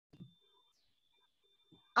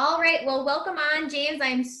All right. Well, welcome on, James.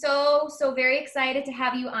 I'm so very excited to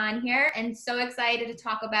have you on here and so excited to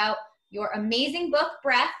talk about your amazing book,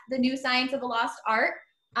 Breath, The New Science of a Lost Art.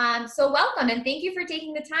 So welcome and thank you for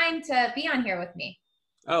taking the time to be on here with me.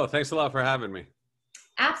 Oh, thanks a lot for having me.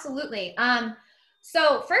 Absolutely.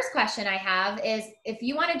 So first question I have is if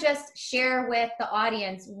you want to just share with the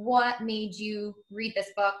audience what made you read this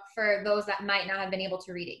book for those that might not have been able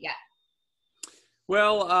to read it yet.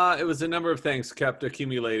 Well, it was a number of things kept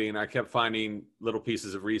accumulating. I kept finding little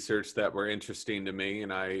pieces of research that were interesting to me,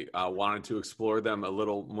 and I wanted to explore them a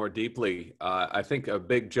little more deeply. I think a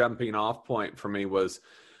big jumping off point for me was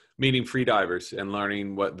meeting freedivers and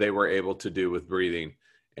learning what they were able to do with breathing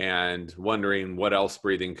and wondering what else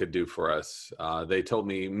breathing could do for us. They told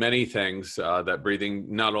me many things, that breathing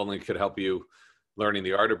not only could help you, learning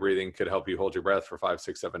the art of breathing could help you hold your breath for 5,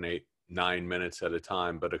 6, 7, 8, 9 minutes at a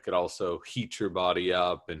time, but it could also heat your body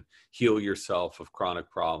up and heal yourself of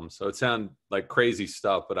chronic problems. So it sounded like crazy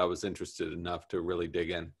stuff, but I was interested enough to really dig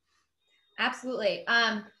in. Absolutely.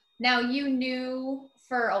 Now you knew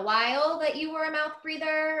for a while that you were a mouth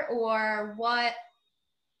breather, or what?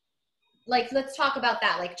 Like, let's talk about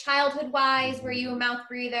that. Like childhood wise, were you a mouth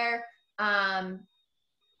breather?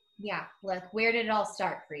 Yeah, like where did it all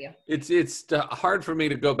start for you? It's hard for me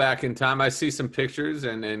to go back in time. I see some pictures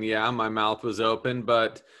and yeah, my mouth was open,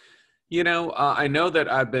 but I know that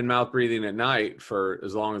I've been mouth breathing at night for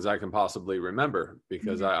as long as I can possibly remember,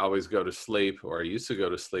 because I always go to sleep, or I used to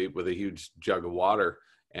go to sleep with a huge jug of water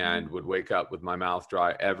and would wake up with my mouth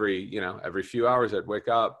dry every few hours. I'd wake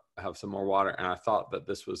up, have some more water. And I thought that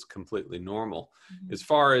this was completely normal. As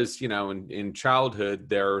far as, in childhood,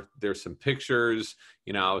 there's some pictures,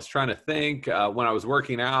 I was trying to think when I was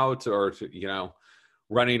working out or,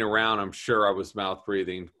 running around, I'm sure I was mouth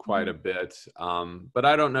breathing quite a bit. But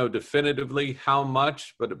I don't know definitively how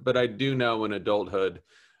much, but I do know in adulthood,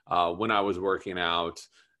 when I was working out,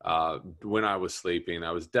 when I was sleeping,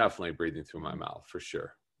 I was definitely breathing through my mouth for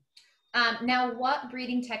sure. Now, what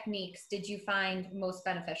breathing techniques did you find most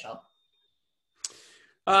beneficial?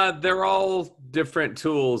 They're all different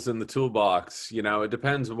tools in the toolbox. It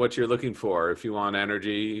depends on what you're looking for. If you want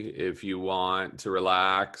energy, if you want to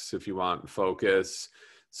relax, if you want focus.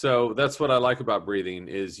 So that's what I like about breathing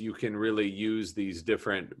is you can really use these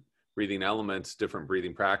different breathing elements, different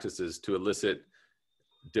breathing practices to elicit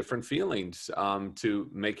different feelings, to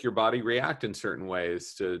make your body react in certain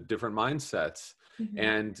ways to different mindsets.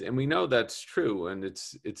 And we know that's true. And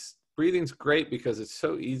it's breathing's great because it's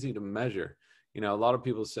so easy to measure. A lot of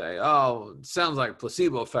people say, oh, it sounds like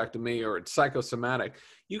placebo effect to me, or it's psychosomatic.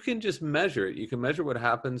 You can just measure it. You can measure what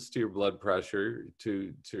happens to your blood pressure,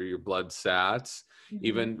 to your blood sats,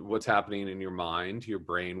 even what's happening in your mind, your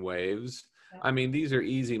brain waves. I mean, these are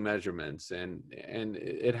easy measurements, and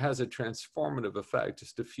it has a transformative effect,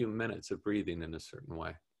 just a few minutes of breathing in a certain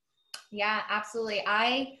way. Yeah, absolutely.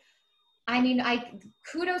 I mean,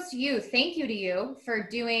 kudos to you. Thank you to you for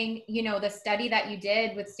doing, the study that you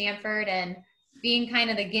did with Stanford and being kind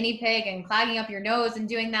of the guinea pig and clogging up your nose and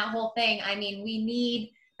doing that whole thing. I mean,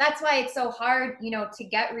 that's why it's so hard, to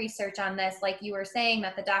get research on this. Like you were saying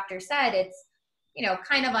that the doctor said, it's,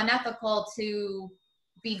 kind of unethical to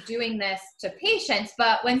be doing this to patients.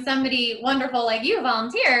 But when somebody wonderful like you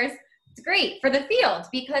volunteers, it's great for the field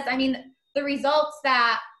because, the results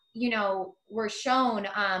that, were shown,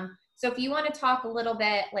 so if you want to talk a little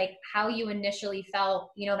bit like how you initially felt,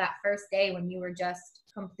 that first day when you were just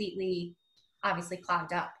completely, obviously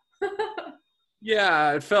clogged up.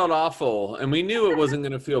 Yeah, it felt awful. And we knew it wasn't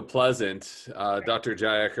going to feel pleasant. Dr.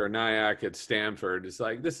 Nyack at Stanford is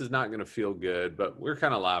like, this is not going to feel good, but we're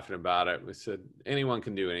kind of laughing about it. We said, anyone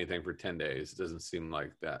can do anything for 10 days. It doesn't seem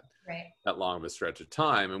like that long of a stretch of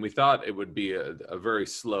time. And we thought it would be a very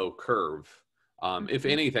slow curve. If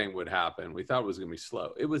anything would happen, we thought it was going to be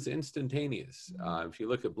slow. It was instantaneous. If you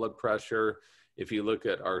look at blood pressure, if you look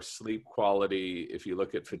at our sleep quality, if you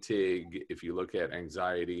look at fatigue, if you look at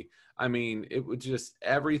anxiety, it would just,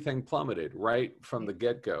 everything plummeted right from the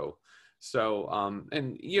get-go. So,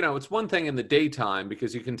 it's one thing in the daytime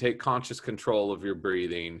because you can take conscious control of your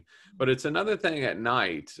breathing, but it's another thing at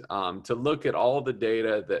night to look at all the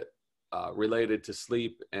data that related to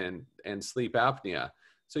sleep and sleep apnea.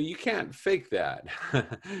 So you can't fake that.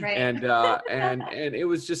 Right. and it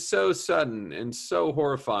was just so sudden and so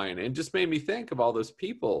horrifying, and just made me think of all those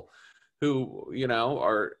people who,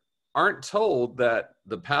 aren't told that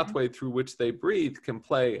the pathway through which they breathe can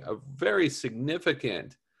play a very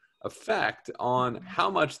significant effect on how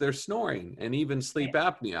much they're snoring, and even sleep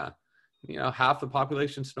apnea. Half the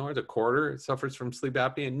population snores, a quarter suffers from sleep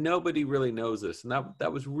apnea, and nobody really knows this. And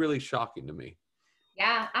that was really shocking to me.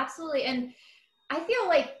 Yeah, absolutely. And I feel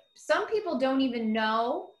like some people don't even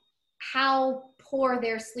know how poor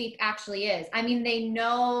their sleep actually is. I mean, they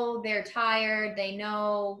know they're tired, they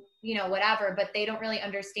know, you know, whatever, but they don't really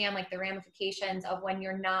understand like the ramifications of when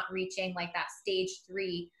you're not reaching like that stage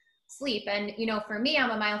 3 sleep. And, you know, for me,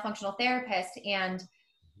 I'm a myofunctional therapist, and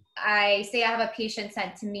I say I have a patient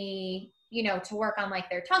sent to me, you know, to work on like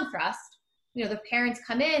their tongue thrust. You know, the parents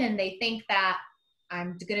come in and they think that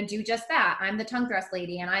I'm going to do just that. I'm the tongue thrust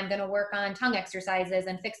lady, and I'm going to work on tongue exercises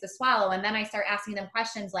and fix the swallow. And then I start asking them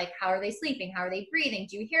questions like, how are they sleeping? How are they breathing?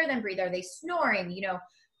 Do you hear them breathe? Are they snoring? You know,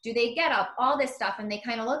 do they get up? All this stuff. And they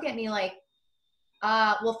kind of look at me like,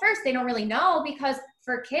 well, first, they don't really know, because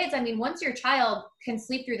for kids, I mean, once your child can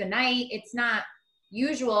sleep through the night, it's not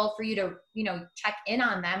usual for you to, you know, check in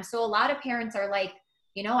on them. So a lot of parents are like,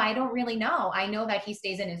 you know, I don't really know. I know that he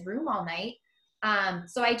stays in his room all night.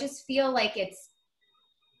 So I just feel like it's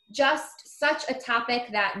just such a topic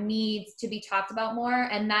that needs to be talked about more.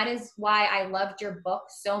 And that is why I loved your book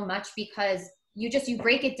so much, because you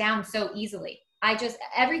break it down so easily.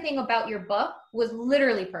 Everything about your book was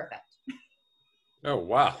literally perfect. Oh,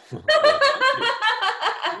 wow. Well,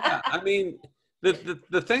 yeah, I mean,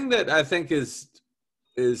 the thing that I think is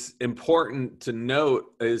important to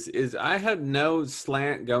note is I had no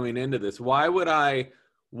slant going into this. Why would I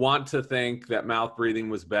want to think that mouth breathing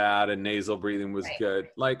was bad and nasal breathing was good?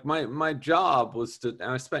 Like my job was and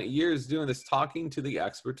I spent years doing this, talking to the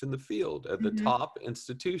experts in the field at the top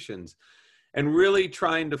institutions, and really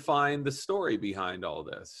trying to find the story behind all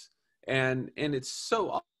this. And it's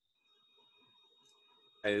so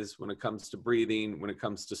is when it comes to breathing, when it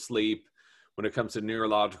comes to sleep, when it comes to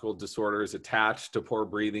neurological disorders attached to poor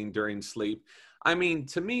breathing during sleep. I mean,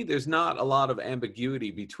 to me, there's not a lot of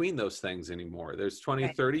ambiguity between those things anymore. There's 20,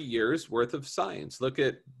 30 years worth of science. Look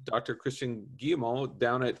at Dr. Christian Guillemot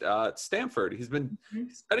down at Stanford. He's been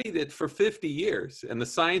studied it for 50 years, and the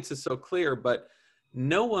science is so clear, but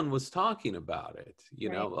no one was talking about it.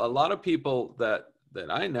 You know, a lot of people that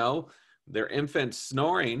I know, their infant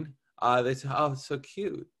snoring, they say, oh, it's so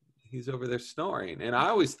cute, he's over there snoring. And I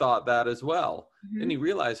always thought that as well. Then you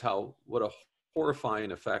realize what a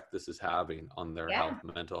horrifying effect this is having on their health,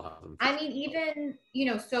 mental health. I mean, even, you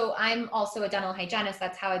know, so I'm also a dental hygienist.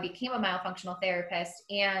 That's how I became a myofunctional therapist.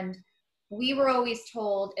 And we were always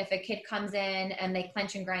told, if a kid comes in and they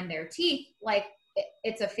clench and grind their teeth, like,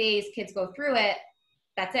 it's a phase, kids go through it,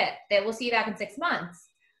 that's it. They will see you back in 6 months.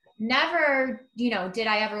 Never, you know, did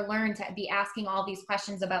I ever learn to be asking all these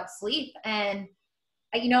questions about sleep. And,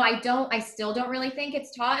 you know, I still don't really think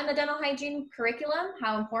it's taught in the dental hygiene curriculum,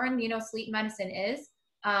 how important, you know, sleep medicine is,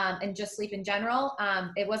 and just sleep in general.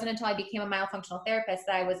 It wasn't until I became a myofunctional therapist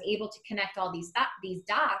that I was able to connect all these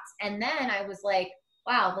dots. And then I was like,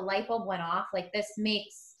 wow, the light bulb went off. Like, this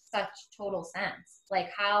makes such total sense. Like,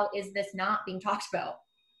 how is this not being talked about?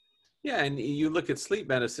 Yeah, and you look at sleep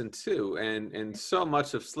medicine too, and so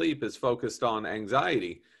much of sleep is focused on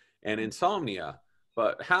anxiety and insomnia.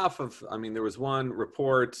 But there was one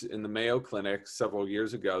report in the Mayo Clinic several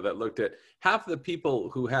years ago that looked at half of the people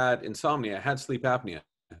who had insomnia had sleep apnea.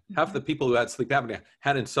 Half the people who had sleep apnea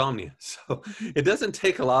had insomnia. So it doesn't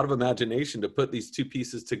take a lot of imagination to put these two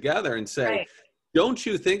pieces together and say, don't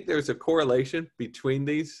you think there's a correlation between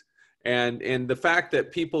these? And the fact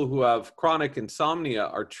that people who have chronic insomnia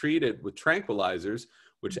are treated with tranquilizers,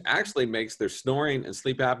 which actually makes their snoring and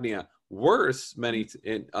sleep apnea worse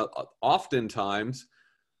oftentimes.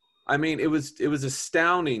 I mean, it was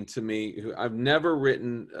astounding to me. I've never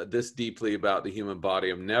written this deeply about the human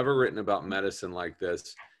body. I've never written about medicine like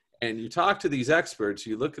this. And you talk to these experts,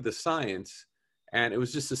 you look at the science, and it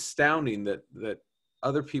was just astounding that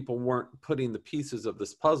other people weren't putting the pieces of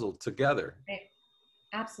this puzzle together. Right.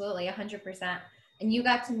 Absolutely, 100%. And you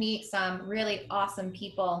got to meet some really awesome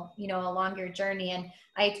people, you know, along your journey. And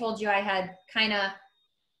I told you I had kind of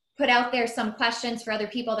put out there some questions for other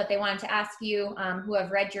people that they wanted to ask you, who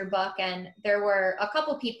have read your book. And there were a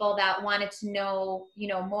couple people that wanted to know, you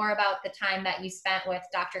know, more about the time that you spent with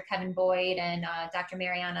Dr. Kevin Boyd and Dr.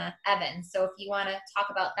 Mariana Evans. So if you want to talk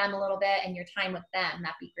about them a little bit and your time with them,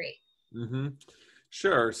 that'd be great.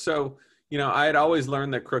 Sure. So, you know, I had always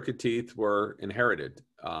learned that crooked teeth were inherited.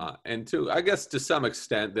 And I guess to some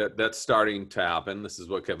extent that's starting to happen. This is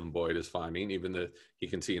what Kevin Boyd is finding, even that he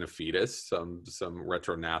can see in a fetus, some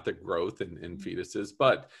retrognathic growth in fetuses.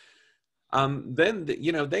 But then,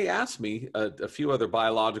 you know, they asked me, a few other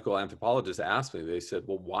biological anthropologists asked me, they said,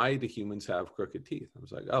 well, why do humans have crooked teeth? I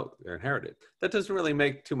was like, oh, they're inherited. That doesn't really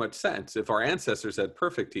make too much sense. If our ancestors had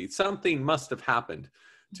perfect teeth, something must have happened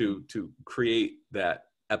to create that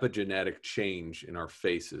epigenetic change in our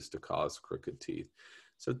faces to cause crooked teeth.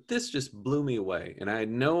 So this just blew me away. And I had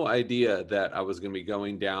no idea that I was going to be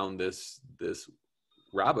going down this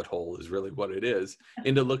rabbit hole, is really what it is,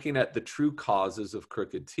 into looking at the true causes of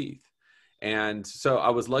crooked teeth. And so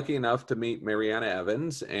I was lucky enough to meet Mariana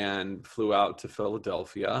Evans and flew out to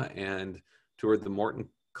Philadelphia and toured the Morton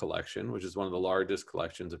collection, which is one of the largest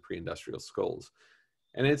collections of pre-industrial skulls.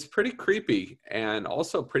 And it's pretty creepy and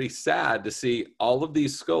also pretty sad to see all of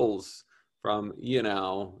these skulls from, you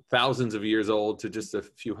know, thousands of years old to just a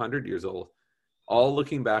few hundred years old, all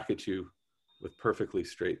looking back at you with perfectly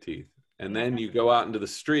straight teeth. And then you go out into the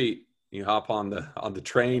street, you hop on the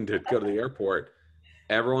train to go to the airport.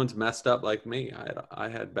 Everyone's messed up like me. I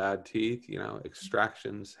had bad teeth, you know,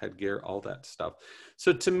 extractions, headgear, all that stuff.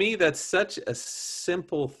 So to me, that's such a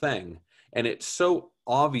simple thing. And it's so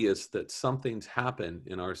obvious that something's happened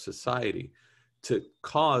in our society to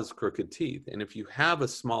cause crooked teeth. And if you have a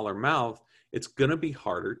smaller mouth, it's going to be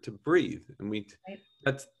harder to breathe. And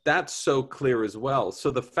that's so clear as well.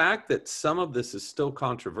 So the fact that some of this is still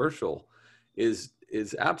controversial is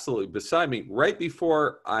absolutely beside me. Right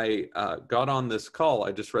before I got on this call,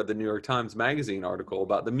 I just read the New York Times Magazine article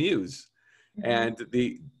about the Muse. And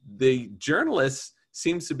the journalist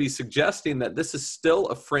seems to be suggesting that this is still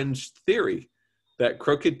a fringe theory, that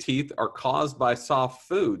crooked teeth are caused by soft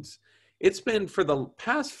foods. It's been, for the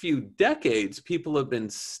past few decades, people have been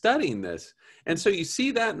studying this. And so you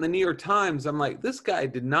see that in the New York Times. I'm like, this guy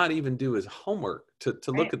did not even do his homework to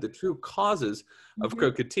look at the true causes of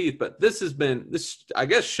crooked teeth. But this, I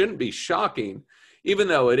guess, shouldn't be shocking, even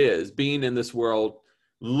though it is, being in this world,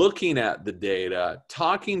 looking at the data,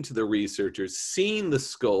 talking to the researchers, seeing the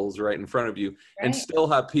skulls right in front of you, and still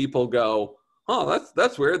have people go, oh,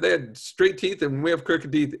 that's weird. They had straight teeth and we have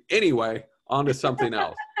crooked teeth anyway, onto something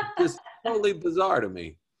else. It's just totally bizarre to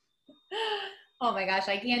me. Oh my gosh,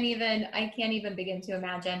 I can't even begin to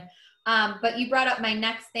imagine. But you brought up my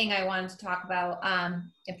next thing I wanted to talk about.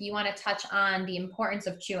 If you want to touch on the importance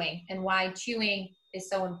of chewing and why chewing is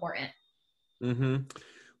so important.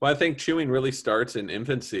 Well, I think chewing really starts in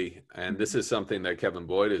infancy. And this is something that Kevin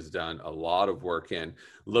Boyd has done a lot of work in,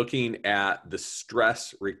 looking at the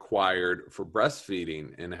stress required for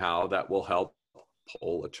breastfeeding and how that will help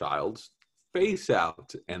pull a child's face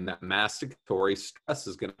out. And that masticatory stress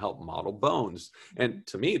is going to help model bones. And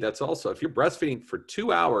to me, that's also, if you're breastfeeding for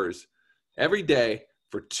 2 hours every day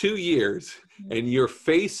for 2 years and your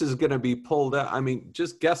face is going to be pulled out, I mean,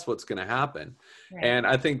 just guess what's going to happen. And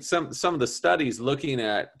I think some of the studies looking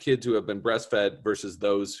at kids who have been breastfed versus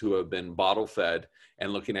those who have been bottle fed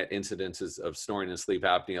and looking at incidences of snoring and sleep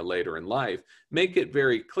apnea later in life make it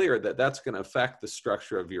very clear that that's going to affect the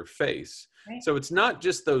structure of your face. So it's not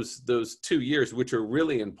just those 2 years, which are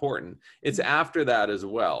really important. It's after that as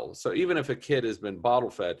well. So even if a kid has been bottle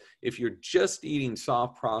fed, if you're just eating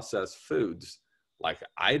soft processed foods, like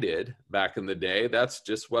I did back in the day, that's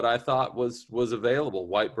just what I thought was available.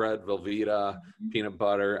 White bread, Velveeta, peanut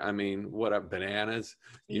butter. I mean, bananas,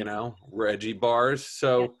 you know, Reggie bars.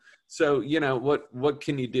 So, you know, what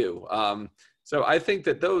can you do? So I think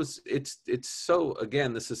that it's so,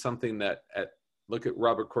 again, this is something that look at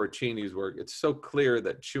Robert Corcini's work. It's so clear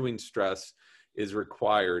that chewing stress is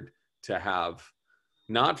required to have,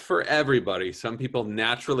 not for everybody. Some people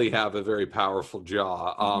naturally have a very powerful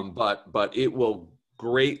jaw, but it will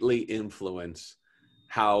greatly influence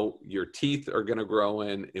how your teeth are going to grow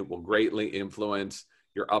in. It will greatly influence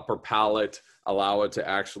your upper palate, allow it to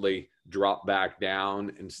actually drop back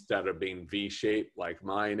down instead of being V-shaped like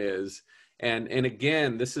mine is. And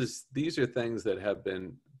again, these are things that have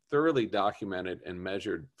been thoroughly documented and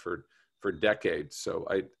measured for decades. So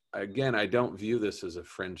I don't view this as a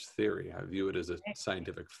fringe theory. I view it as a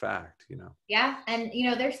scientific fact, you know? Yeah. And, you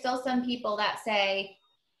know, there's still some people that say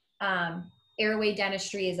airway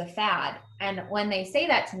dentistry is a fad. And when they say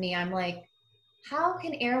that to me, I'm like, how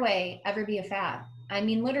can airway ever be a fad? I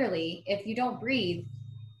mean, literally, if you don't breathe,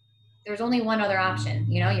 there's only one other option,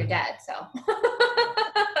 you know, you're dead. So.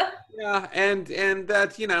 Yeah, and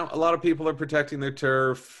that, you know, a lot of people are protecting their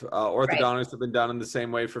turf. Orthodontists have been done in the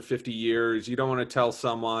same way for 50 years. You don't want to tell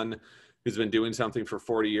someone who's been doing something for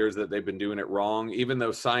 40 years that they've been doing it wrong, even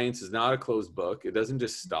though science is not a closed book. It doesn't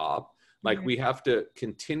just stop. Like, we have to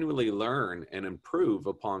continually learn and improve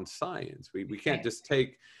upon science. We can't just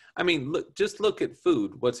take, I mean, look at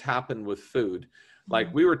food, what's happened with food.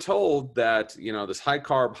 Like, we were told that, you know, this high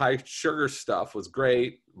carb, high sugar stuff was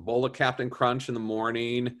great. Bowl of Captain Crunch in the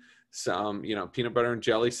morning, some, you know, peanut butter and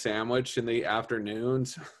jelly sandwich in the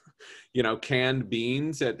afternoons, you know, canned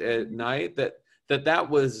beans at night, that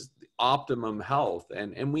was optimum health.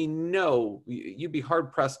 And we know you'd be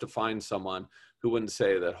hard pressed to find someone who wouldn't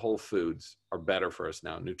say that whole foods are better for us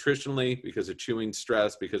now, nutritionally, because of chewing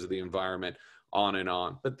stress, because of the environment, on and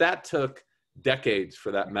on. But that took decades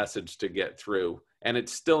for that message to get through. And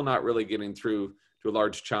it's still not really getting through to a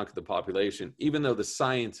large chunk of the population, even though the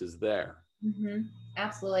science is there. Mm-hmm.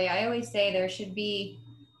 Absolutely. I always say there should be,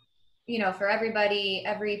 for everybody,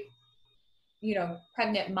 every,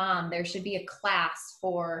 pregnant mom, there should be a class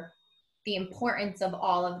for the importance of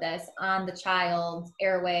all of this on the child's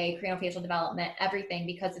airway, craniofacial development, everything,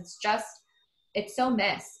 because it's so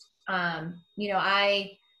missed.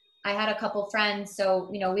 I had a couple friends, so,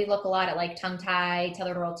 we look a lot at like tongue tie,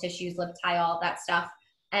 tethered oral tissues, lip tie, all that stuff.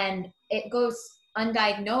 And it goes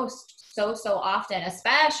undiagnosed so often,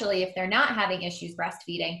 especially if they're not having issues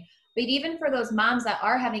breastfeeding. But even for those moms that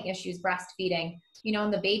are having issues breastfeeding,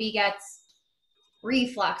 and the baby gets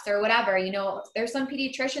reflux or whatever, there's some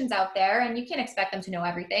pediatricians out there, and you can't expect them to know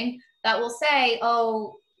everything, that will say,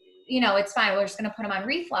 oh, it's fine, we're just going to put them on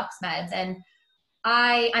reflux meds. And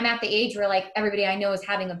I'm at the age where like everybody I know is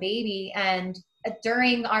having a baby. And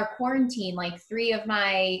during our quarantine, like 3 of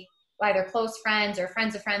my either close friends or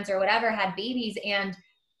friends of friends or whatever had babies, and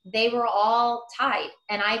they were all tied.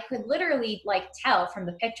 And I could literally like tell from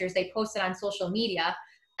the pictures they posted on social media.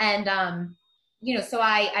 And, so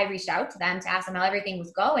I reached out to them to ask them how everything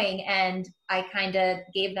was going. And I kind of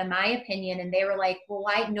gave them my opinion, and they were like, well,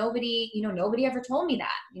 why nobody ever told me that,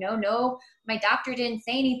 no, my doctor didn't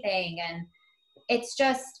say anything. And it's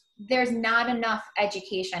just, there's not enough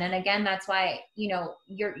education. And again, that's why,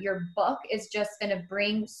 your book is just going to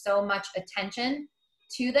bring so much attention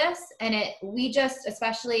to this. And we just,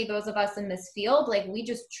 especially those of us in this field, like we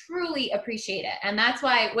just truly appreciate it. And that's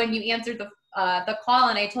why when you answered the call,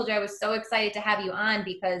 and I told you I was so excited to have you on,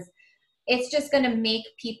 because it's just going to make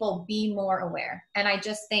people be more aware. And I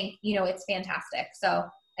just think, it's fantastic. So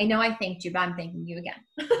I know I thanked you, but I'm thanking you again.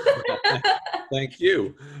 Thank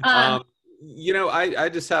you. I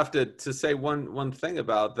just have to say one thing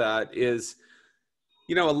about that is,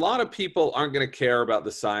 a lot of people aren't going to care about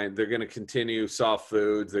the science. They're going to continue soft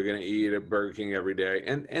foods. They're going to eat at Burger King every day.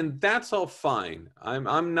 And that's all fine.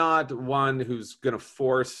 I'm not one who's going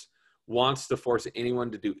to wants to force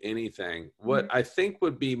anyone to do anything. What I think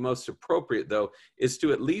would be most appropriate, though, is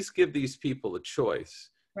to at least give these people a choice.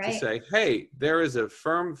 Right. To say, hey, there is a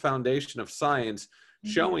firm foundation of science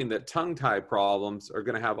showing that tongue tie problems are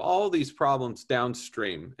going to have all these problems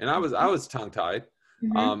downstream. And I was tongue tied.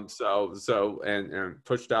 So and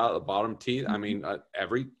pushed out the bottom teeth. I mean,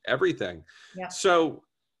 everything. Yeah. So,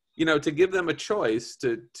 to give them a choice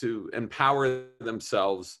to empower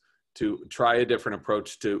themselves to try a different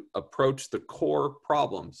approach, to approach the core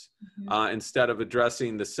problems instead of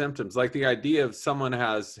addressing the symptoms. Like the idea of someone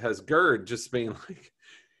has GERD, just being like,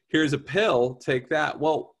 here's a pill, take that.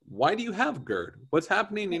 Well, why do you have GERD? What's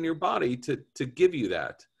happening in your body to give you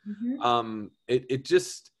that?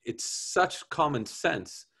 It's such common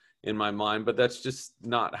sense in my mind, but that's just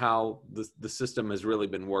not how the system has really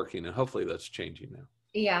been working. And hopefully that's changing now.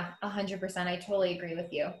 Yeah, 100%. I totally agree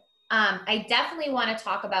with you. I definitely want to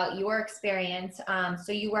talk about your experience.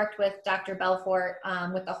 So you worked with Dr. Belfort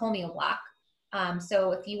with the Homeo Block.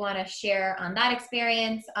 So if you want to share on that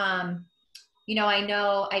experience, I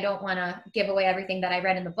know I don't want to give away everything that I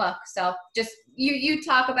read in the book. So just you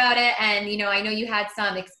talk about it. And, I know you had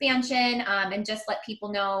some expansion and just let people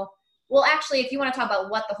know. Well, actually, if you want to talk about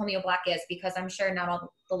what the Homeo Block is, because I'm sure not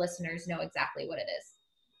all the listeners know exactly what it is.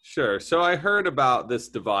 Sure. So I heard about this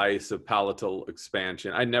device of palatal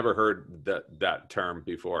expansion. I never heard that term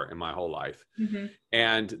before in my whole life.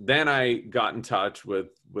 And then I got in touch with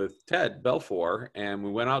Ted Belfort, and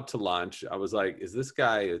we went out to lunch. I was like, is this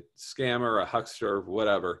guy a scammer, a huckster,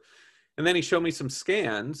 whatever? And then he showed me some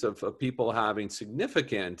scans of people having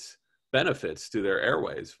significant benefits to their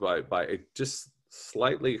airways by just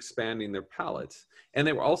slightly expanding their palates. And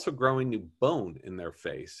they were also growing new bone in their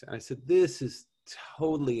face. And I said, this is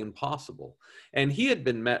totally impossible. And he had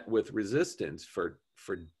been met with resistance for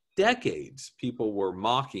decades. People were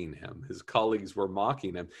mocking him. His colleagues were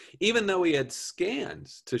mocking him, even though he had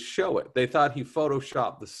scans to show it. They thought he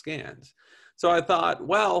photoshopped the scans. So I thought,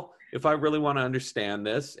 well, if I really want to understand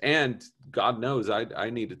this, and God knows I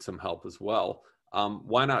needed some help as well,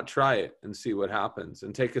 why not try it and see what happens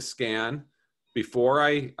and take a scan before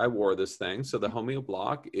I wore this thing. So the Homeo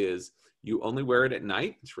Block is, you only wear it at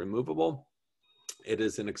night. It's removable. It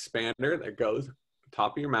is an expander that goes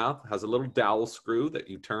top of your mouth, has a little dowel screw that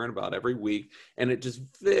you turn about every week, and it just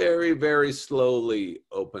very, very slowly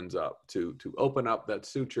opens up to open up that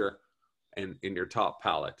suture in your top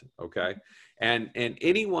palate, okay? And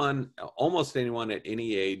anyone, almost anyone at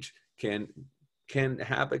any age can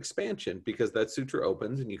have expansion, because that suture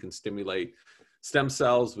opens and you can stimulate stem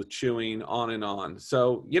cells with chewing, on and on.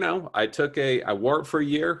 So, you know, I wore it for a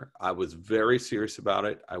year. I was very serious about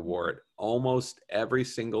it. I wore it almost every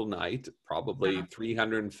single night, probably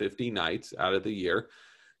 350 nights out of the year,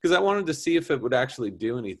 because I wanted to see if it would actually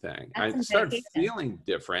do anything. That's I some started dedication. feeling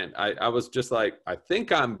different. I was just like, I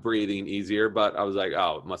think I'm breathing easier, but I was like,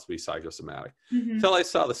 oh, it must be psychosomatic. Until I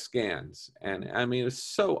saw the scans. And I mean, it was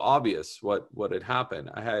so obvious what had happened.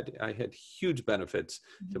 I had huge benefits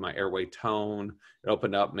to my airway tone. It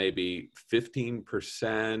opened up maybe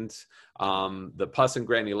 15%. The pus and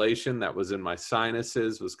granulation that was in my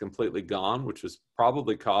sinuses was completely gone, which was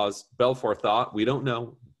probably caused, Belfour thought, we don't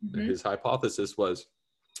know. His hypothesis was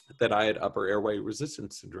that I had upper airway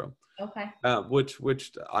resistance syndrome,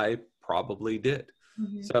 which I probably did.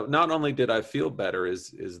 So not only did I feel better,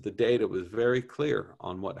 is the data was very clear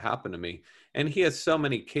on what happened to me. And he has so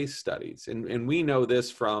many case studies. And we know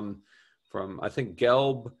this from I think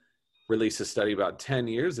Gelb released a study about 10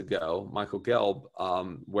 years ago, Michael Gelb,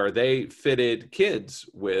 where they fitted kids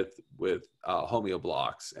with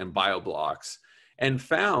homeoblocks and bioblocks, and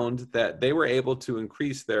found that they were able to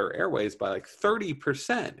increase their airways by like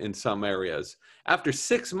 30% in some areas after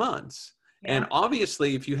 6 months. And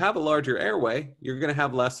obviously, if you have a larger airway, you're going to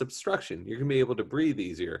have less obstruction. You're going to be able to breathe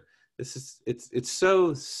easier. It's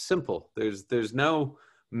so simple. There's no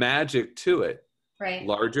magic to it. Right.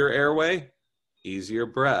 Larger airway, easier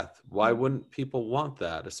breath. Why wouldn't people want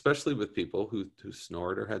that, especially with people who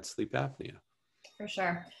snored or had sleep apnea? For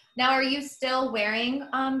sure. Now, are you still wearing the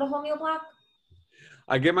homeoblock?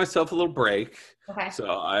 I give myself a little break. Okay. So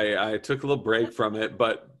I took a little break from it,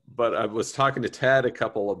 but I was talking to Ted a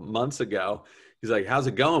couple of months ago. He's like, how's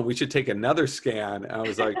it going? We should take another scan. And I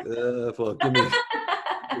was like, well, give me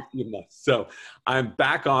a few months. So I'm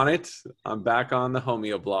back on it. I'm back on the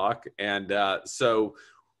homeoblock. And so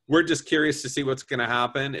we're just curious to see what's going to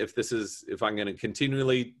happen, if I'm going to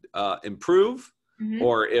continually improve,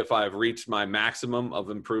 or if I've reached my maximum of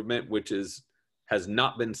improvement, which has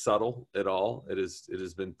not been subtle at all. It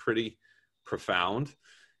has been pretty profound.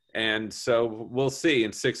 And so we'll see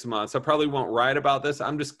in 6 months. I probably won't write about this.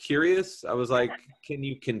 I'm just curious. I was like, can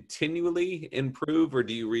you continually improve, or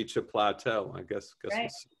do you reach a plateau? I guess right. We'll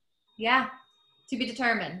see. Yeah, to be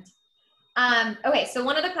determined. Okay, so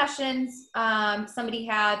one of the questions somebody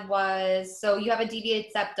had was, so you have a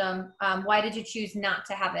deviated septum. Why did you choose not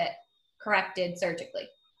to have it corrected surgically?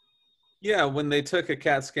 Yeah, when they took a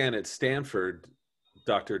CAT scan at Stanford,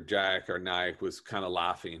 Dr. Jack or Naik was kind of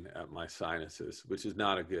laughing at my sinuses, which is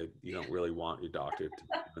not you don't really want your doctor to,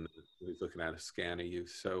 when he's looking at a scan of you.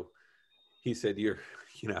 So he said, you're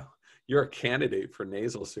a candidate for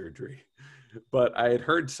nasal surgery. But I had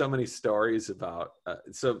heard so many stories about,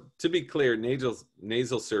 so to be clear,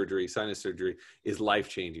 nasal surgery, sinus surgery is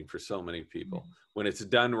life-changing for so many people. When it's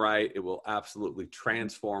done right, it will absolutely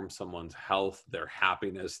transform someone's health, their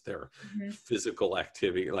happiness, their physical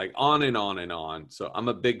activity, like on and on and on. So I'm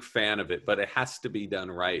a big fan of it, but it has to be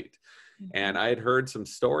done right. And I had heard some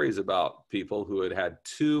stories about people who had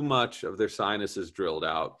too much of their sinuses drilled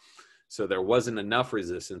out. So there wasn't enough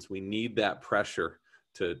resistance. We need that pressure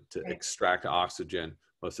to extract oxygen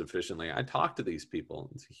most efficiently. I talked to these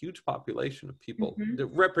people. It's a huge population of people. It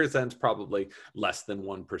represents probably less than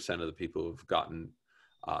 1% of the people who've gotten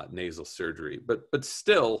nasal surgery. But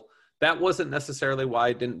still, that wasn't necessarily why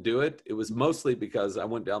I didn't do it. It was mostly because I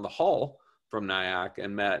went down the hall from NIAC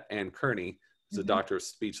and met Ann Kearney, who's a doctor of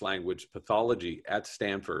speech language pathology at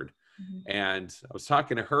Stanford. And I was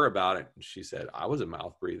talking to her about it. And she said, I was a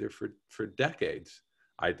mouth breather for decades.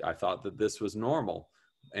 I thought that this was normal.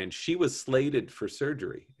 And she was slated for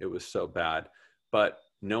surgery. It was so bad. But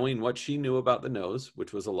knowing what she knew about the nose,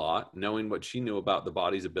 which was a lot, knowing what she knew about the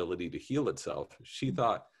body's ability to heal itself, she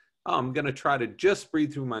thought, oh, I'm going to try to just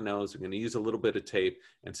breathe through my nose. I'm going to use a little bit of tape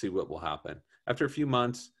and see what will happen. After a few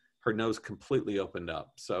months, her nose completely opened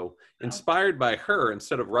up. So inspired by her,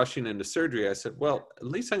 instead of rushing into surgery, I said, well, at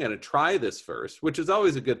least I'm going to try this first, which is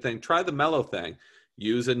always a good thing. Try the mellow thing.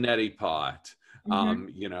 Use a neti pot.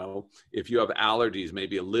 If you have allergies,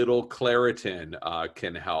 maybe a little Claritin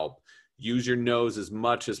can help. Use your nose as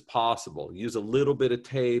much as possible. Use a little bit of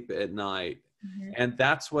tape at night. And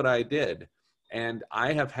that's what I did. And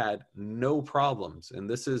I have had no problems. And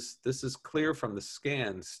this is clear from the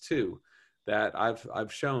scans too, that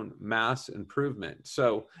I've shown mass improvement.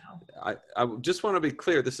 So I just want to be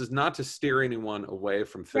clear. This is not to steer anyone away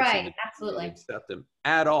from fixing the septum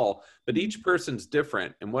at all, but each person's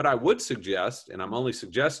different. And what I would suggest, and I'm only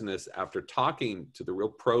suggesting this after talking to the real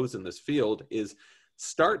pros in this field, is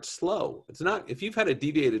start slow. It's not, if you've had a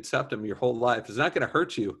deviated septum your whole life, it's not going to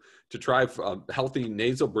hurt you to try healthy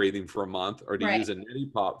nasal breathing for a month or to Right. use a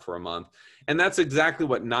neti pop for a month. And that's exactly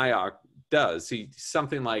what NIOC does.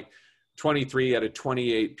 Something like 23 out of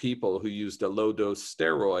 28 people who used a low dose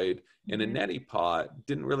steroid in a neti pot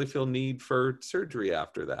didn't really feel need for surgery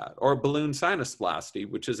after that, or a balloon sinusplasty,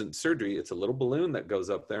 which isn't surgery. It's a little balloon that goes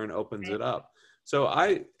up there and opens it up. So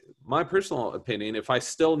my personal opinion, if I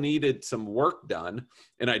still needed some work done,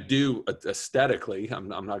 and I do aesthetically, I'm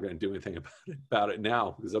not going to do anything about it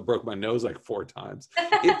now because I broke my nose like 4 times.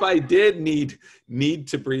 If I did need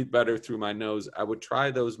to breathe better through my nose, I would try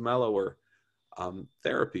those mellower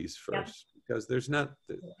therapies first, because there's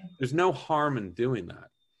no harm in doing that.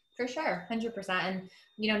 For sure, 100%. And,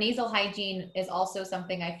 nasal hygiene is also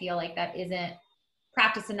something I feel like that isn't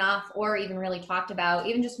practiced enough or even really talked about,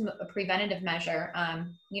 even just a preventative measure.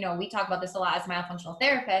 We talk about this a lot as myofunctional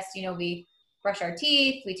therapists. We brush our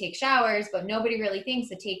teeth, we take showers, but nobody really thinks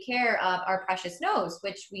to take care of our precious nose,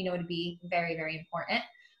 which we know to be very, very important.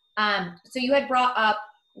 So you had brought up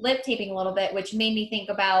lip taping a little bit, which made me think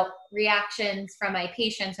about reactions from my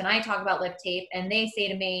patients when I talk about lip tape, and they say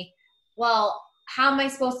to me, well, how am I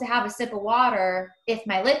supposed to have a sip of water if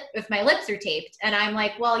my lips are taped? And I'm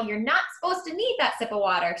like, well, you're not supposed to need that sip of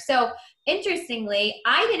water. So interestingly,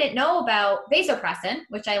 I didn't know about vasopressin,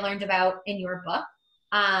 which I learned about in your book.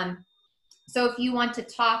 So if you want to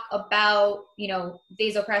talk about,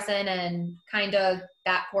 vasopressin and kind of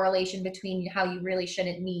that correlation between how you really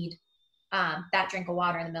shouldn't need that drink of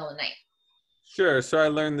water in the middle of the night. Sure. So I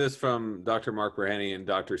learned this from Dr. Mark Brittny and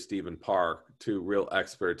Dr. Stephen Park, 2 real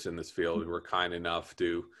experts in this field who were kind enough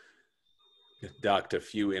to conduct a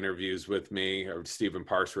few interviews with me. Stephen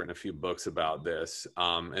Park's written a few books about this.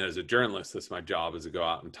 And as a journalist, that's my job, is to go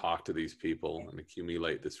out and talk to these people and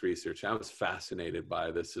accumulate this research. I was fascinated by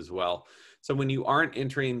this as well. So when you aren't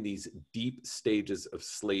entering these deep stages of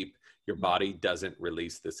sleep, your body doesn't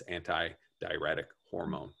release this antidiuretic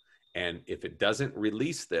hormone. And if it doesn't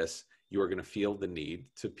release this, you are going to feel the need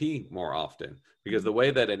to pee more often, because the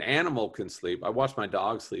way that an animal can sleep, I watch my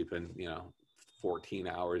dog sleep in, 14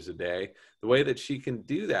 hours a day. The way that she can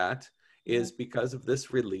do that is because of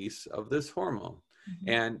this release of this hormone.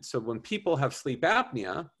 And so when people have sleep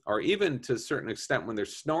apnea, or even to a certain extent when they're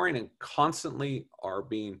snoring and constantly are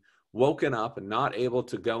being woken up and not able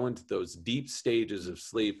to go into those deep stages of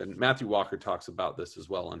sleep, and Matthew Walker talks about this as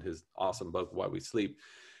well in his awesome book, Why We Sleep,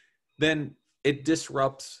 then it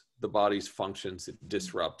disrupts the body's functions. It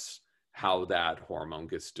disrupts how that hormone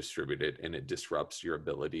gets distributed, and it disrupts your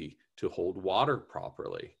ability to hold water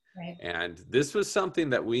properly. Right. And this was something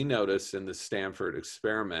that we noticed in the Stanford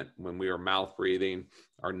experiment when we were mouth breathing,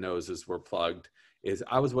 our noses were plugged, is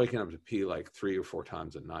I was waking up to pee like 3 or 4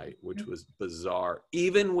 times a night, which was bizarre.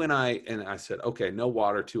 Even when I said, okay, no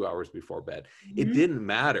water 2 hours before bed, it didn't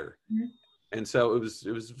matter. And so it was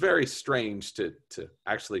very strange to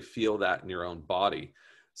actually feel that in your own body.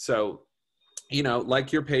 So,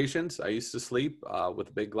 like your patients, I used to sleep with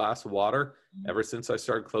a big glass of water. Ever since I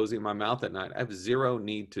started closing my mouth at night, I have zero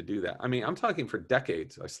need to do that. I mean, I'm talking for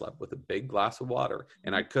decades. I slept with a big glass of water,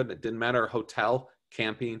 and it didn't matter, hotel,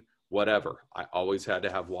 camping, whatever. I always had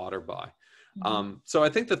to have water by. So I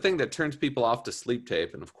think the thing that turns people off to sleep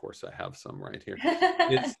tape, and of course I have some right here,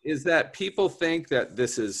 is that people think that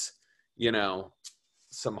this is,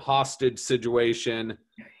 some hostage situation.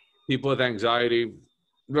 People with anxiety,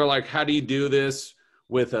 they're like, how do you do this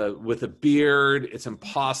with a beard? It's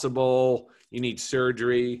impossible. You need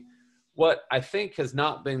surgery. What I think has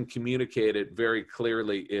not been communicated very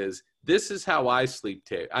clearly is, this is how I sleep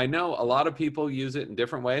tape. I know a lot of people use it in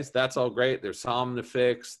different ways. That's all great. There's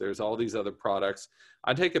Somnifix. There's all these other products.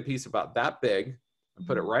 I take a piece about that big and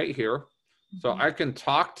put it right here. So I can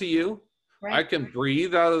talk to you. Right. I can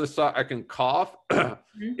breathe out of the side. I can cough.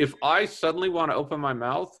 If I suddenly want to open my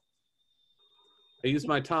mouth, I use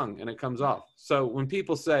my tongue and it comes off. So when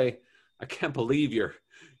people say, I can't believe you're,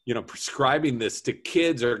 prescribing this to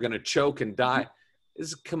kids are going to choke and die,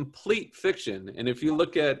 it's complete fiction. And if you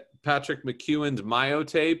look at Patrick McEwen's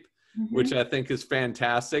myotape, which I think is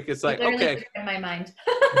fantastic, it's like, okay, in my mind.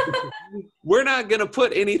 We're not going to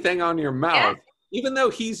put anything on your mouth. Yeah. Even though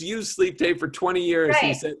he's used sleep tape for 20 years,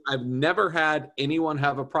 He said, I've never had anyone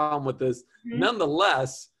have a problem with this.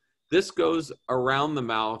 Nonetheless, this goes around the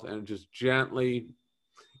mouth and just gently,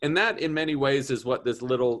 and that in many ways is what this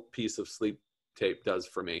little piece of sleep tape does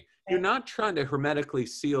for me. You're not trying to hermetically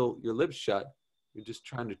seal your lips shut. You're just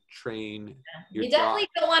trying to train your You definitely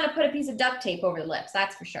don't want to put a piece of duct tape over the lips.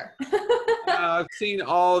 That's for sure. I've seen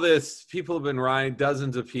all this. People have been writing,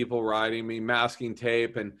 dozens of people writing me masking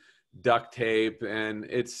tape, and duct tape, and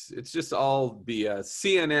it's just all BS.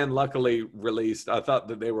 CNN luckily released, I thought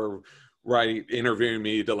that they were interviewing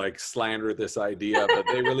me to like slander this idea, but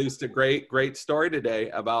they released a great story today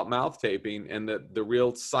about mouth taping and the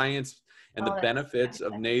real science and the benefits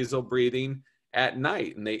of nasal breathing at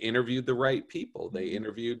night. And they interviewed the right people. They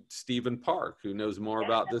interviewed Stephen Park, who knows more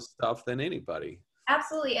about this stuff than anybody.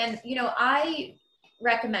 Absolutely. And, you know, I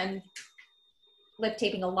recommend lip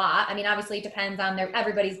taping a lot. I mean, obviously it depends on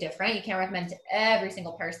everybody's different. You can't recommend to every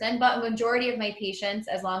single person, but a majority of my patients,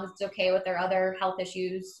 as long as it's okay with their other health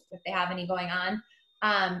issues, if they have any going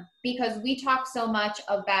on, because we talk so much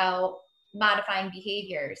about modifying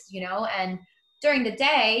behaviors, you know, and during the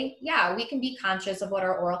day, yeah, we can be conscious of what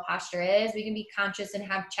our oral posture is. We can be conscious and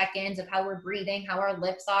have check-ins of how we're breathing, how our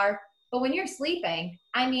lips are. But when you're sleeping,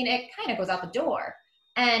 I mean, it kind of goes out the door.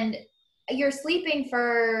 And you're sleeping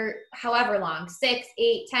for however long, 6,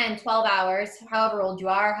 8, 10, 12 hours, however old you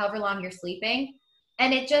are, however long you're sleeping.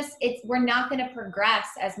 And we're not going to progress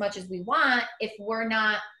as much as we want if we're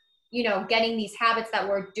not, you know, getting these habits that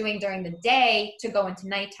we're doing during the day to go into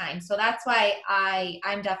nighttime. So that's why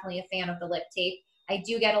I'm definitely a fan of the lip tape. I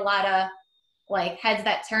do get a lot of like heads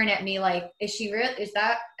that turn at me like, is she real? Is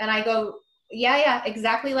that? And I go, yeah,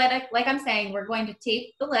 exactly. Like I'm saying, we're going to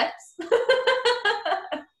tape the lips.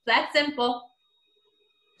 That's simple.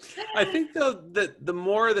 I think though that the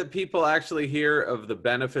more that people actually hear of the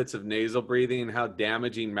benefits of nasal breathing and how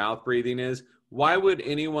damaging mouth breathing is, why would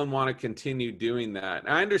anyone want to continue doing that?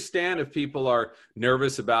 And I understand if people are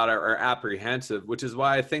nervous about it or apprehensive, which is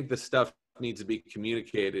why I think this stuff needs to be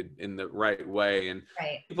communicated in the right way. And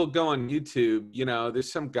people go on YouTube, you know,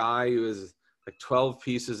 there's some guy who has like 12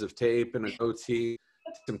 pieces of tape and a goatee,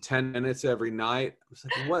 some 10 minutes every night. I was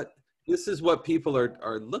like, what? This is what people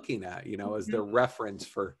are looking at, you know, as their reference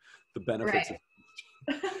for the benefits of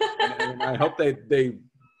and I hope they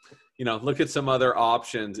you know, look at some other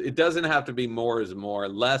options. It doesn't have to be more is more,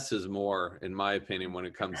 less is more, in my opinion, when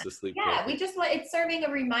it comes to sleep. Yeah, it's serving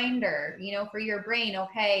a reminder, you know, for your brain.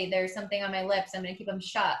 Okay, there's something on my lips. I'm going to keep them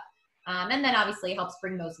shut. And then obviously it helps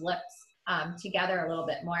bring those lips together a little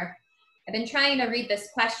bit more. I've been trying to read this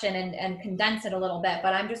question and condense it a little bit,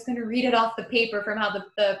 but I'm just going to read it off the paper from how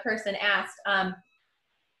the person asked.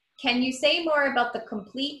 Can you say more about the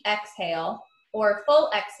complete exhale or full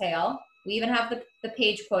exhale? We even have the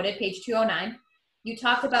page quoted, page 209. You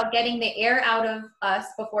talked about getting the air out of us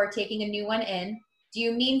before taking a new one in. Do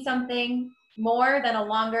you mean something more than a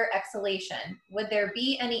longer exhalation? Would there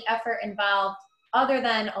be any effort involved other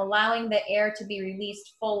than allowing the air to be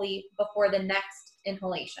released fully before the next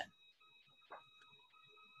inhalation?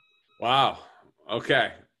 Wow.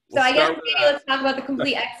 Okay. So I guess maybe let's talk about the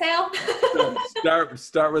complete exhale.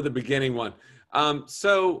 Start with the beginning one.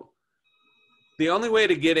 So the only way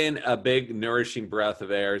to get in a big nourishing breath of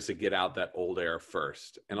air is to get out that old air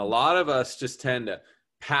first. And a lot of us just tend to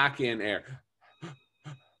pack in air,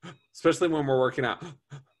 especially when we're working out.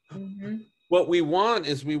 What we want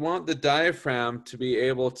is the diaphragm to be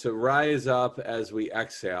able to rise up as we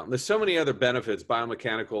exhale. And there's so many other benefits,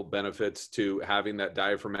 biomechanical benefits to having that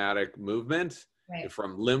diaphragmatic movement,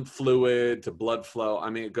 from lymph fluid to blood flow. I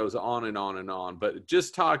mean, it goes on and on and on. But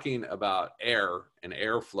just talking about air and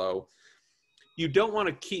airflow, you don't want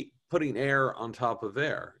to keep putting air on top of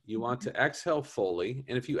air. You want to exhale fully.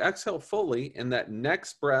 And if you exhale fully, and that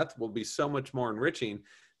next breath will be so much more enriching,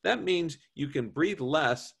 that means you can breathe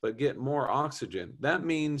less, but get more oxygen. That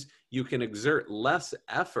means you can exert less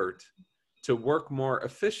effort to work more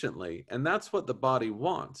efficiently. And that's what the body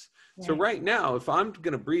wants. So right now, if I'm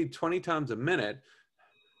going to breathe 20 times a minute,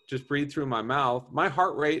 just breathe through my mouth, my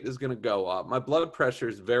heart rate is going to go up. My blood pressure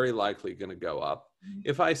is very likely going to go up.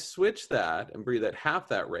 If I switch that and breathe at half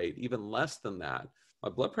that rate, even less than that, my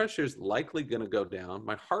blood pressure is likely going to go down.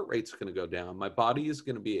 My heart rate's going to go down. My body is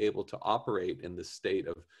going to be able to operate in this state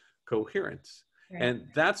of coherence. And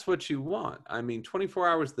that's what you want. I mean, 24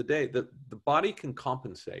 hours a day, the body can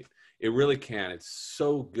compensate. It really can. It's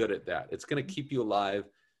so good at that. It's going to keep you alive.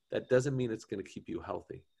 That doesn't mean it's going to keep you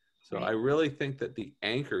healthy. So I really think that the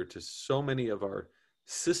anchor to so many of our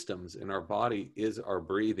systems in our body is our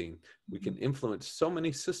breathing. We can influence so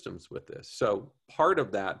many systems with this. So part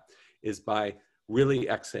of that is by really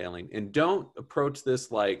exhaling. And don't approach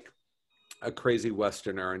this like a crazy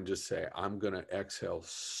Westerner and just say, I'm going to exhale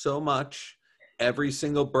so much every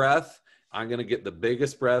single breath. I'm going to get the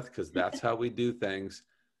biggest breath because that's how we do things.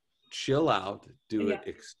 Chill out, do it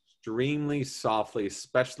extremely softly,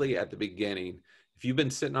 especially at the beginning. If you've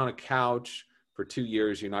been sitting on a couch for 2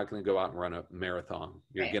 years, you're not going to go out and run a marathon.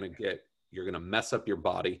 You're going to mess up your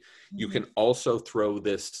body. You can also throw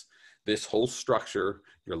this this whole structure,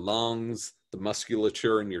 your lungs, the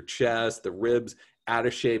musculature in your chest, the ribs, out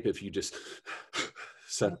of shape if you just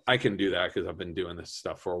so I can do that because I've been doing this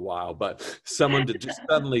stuff for a while, but someone to just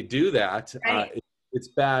suddenly do that, Right. it's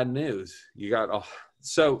bad news. You got,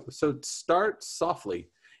 so start softly,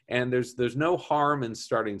 and there's no harm in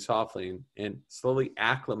starting softly, and slowly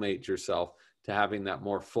acclimate yourself to having that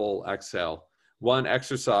more full exhale. One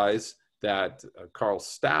exercise that Carl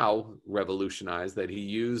Stow revolutionized, that he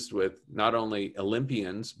used with not only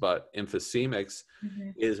Olympians but emphysemics,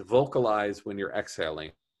 is vocalize when you're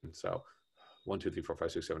exhaling. So 1, 2, 3, 4,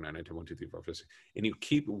 5, 6, 7, 8, 9, 10, 1, 2, 3, 4, 5, 6. And you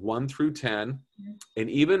keep 1 through 10. And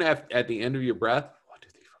even at the end of your breath, 1, 2,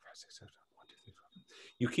 3, 4, 5, 6, 7, 1, 2, 3, 4,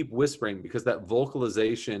 you keep whispering, because that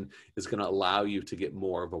vocalization is going to allow you to get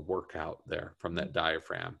more of a workout there from that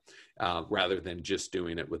diaphragm, rather than just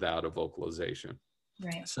doing it without a vocalization.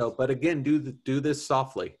 Right. So, but again, do this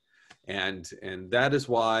softly. And that is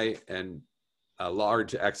why, and a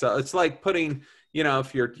large exhale, it's like putting,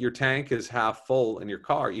 if your tank is half full in your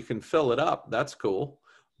car, you can fill it up. That's cool.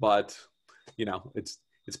 But,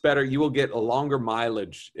 it's better. You will get a longer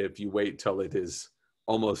mileage if you wait till it is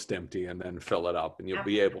almost empty and then fill it up, and you'll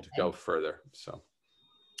be able to go further. So.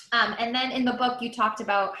 And then in the book, you talked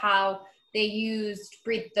about how they used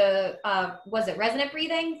was it resonant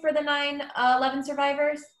breathing for the 9/11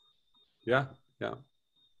 survivors? Yeah.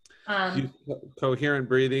 Coherent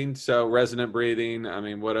breathing, so resonant breathing, I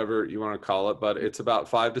mean, whatever you want to call it, but it's about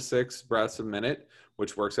 5 to 6 breaths a minute,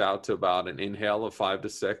 which works out to about an inhale of 5 to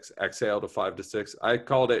 6, exhale to 5 to 6. I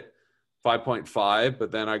called it 5.5,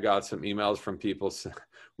 but then I got some emails from people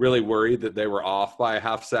really worried that they were off by a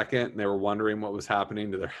half second, and they were wondering what was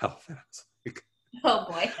happening to their health. And I was like, oh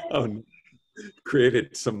boy. Oh,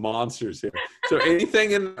 created some monsters here. So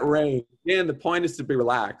anything in that range, and the point is to be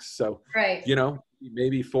relaxed. So, right.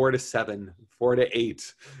 Maybe 4 to 7, 4 to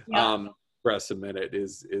 8 breaths a minute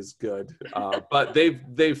is good. But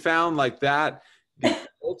they've found like that, the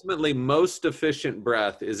ultimately most efficient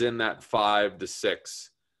breath is in that 5 to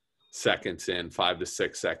 6 seconds in, 5 to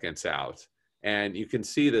 6 seconds out. And you can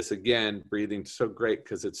see this again, breathing so great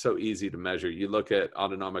because it's so easy to measure. You look at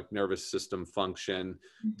autonomic nervous system function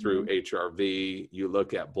through HRV, you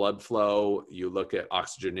look at blood flow, you look at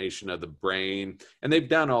oxygenation of the brain, and they've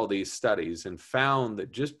done all these studies and found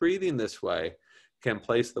that just breathing this way can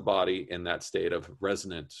place the body in that state of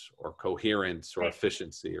resonance or coherence or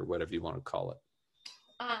efficiency or whatever you want to call it.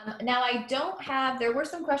 Now there were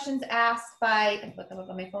some questions asked by, look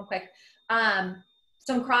on my phone quick,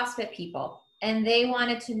 some CrossFit people. And they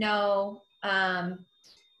wanted to know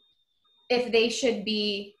if they should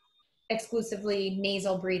be exclusively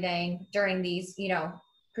nasal breathing during these,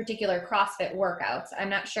 particular CrossFit workouts.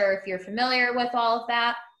 I'm not sure if you're familiar with all of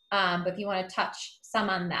that, but if you want to touch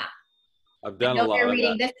some on that. I've done a lot you're of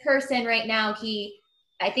reading that. This person right now,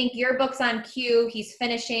 I think your book's on cue. He's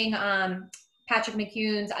finishing Patrick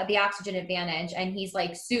McCune's The Oxygen Advantage, and he's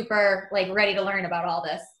like super ready to learn about all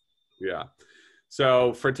this. Yeah.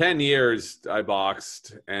 So for 10 years, I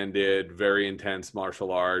boxed and did very intense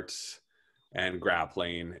martial arts and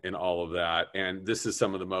grappling and all of that. And this is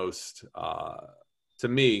some of the most, to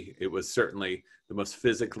me, it was certainly the most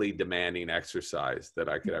physically demanding exercise that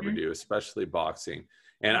I could ever do, especially boxing.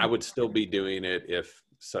 And I would still be doing it if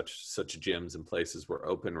such gyms and places were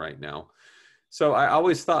open right now. So I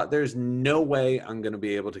always thought there's no way I'm going to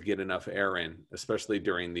be able to get enough air in, especially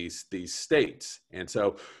during these states. And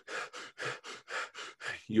so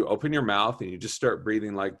you open your mouth and you just start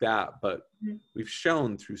breathing like that. But we've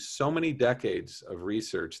shown through so many decades of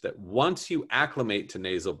research that once you acclimate to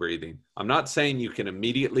nasal breathing, I'm not saying you can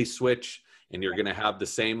immediately switch and you're going to have the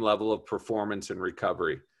same level of performance and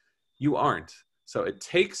recovery. You aren't. So it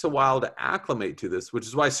takes a while to acclimate to this, which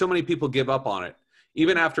is why so many people give up on it.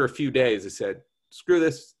 Even after a few days, they said, screw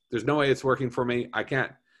this. There's no way it's working for me. I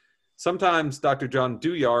can't. Sometimes Dr. John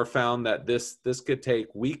Duyar found that this could take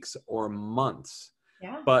weeks or months.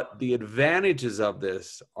 Yeah. But the advantages of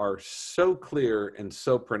this are so clear and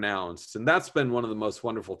so pronounced. And that's been one of the most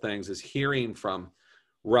wonderful things, is hearing from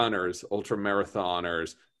runners, ultra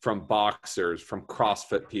marathoners, from boxers, from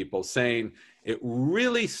CrossFit people saying it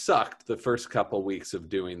really sucked the first couple of weeks of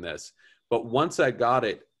doing this. But once I got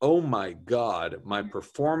it, oh my God, my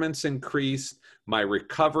performance increased. My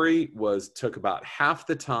recovery took about half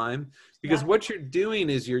the time, because what you're doing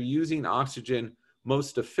is you're using oxygen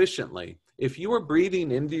most efficiently. If you are breathing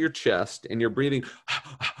into your chest and you're breathing,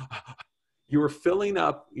 you are filling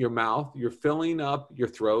up your mouth, you're filling up your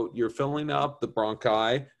throat, you're filling up the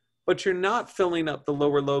bronchi, but you're not filling up the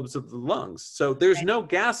lower lobes of the lungs. So there's no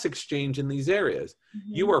gas exchange in these areas.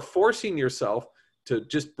 You are forcing yourself to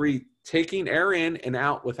just breathe taking air in and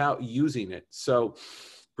out without using it. So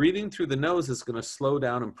breathing through the nose is going to slow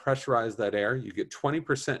down and pressurize that air. You get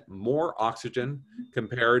 20% more oxygen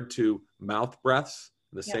compared to mouth breaths,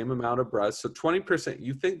 the same amount of breaths. So 20%,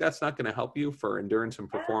 you think that's not going to help you for endurance and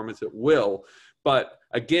performance? It will. But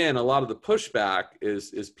again, a lot of the pushback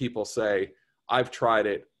is people say, I've tried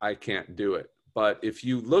it, I can't do it. But if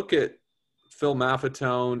you look at Phil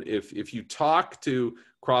Maffetone, if you talk to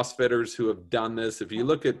CrossFitters who have done this, if you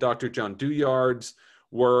look at Dr. John Douillard's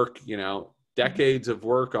work, you know, decades of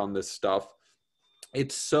work on this stuff,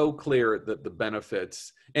 it's so clear that the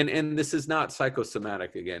benefits, and this is not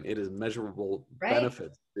psychosomatic again, it is measurable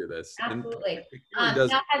benefits to this. Absolutely. Now,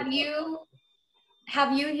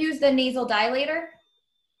 have you used the nasal dilator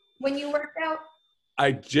when you worked out?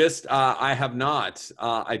 I have not.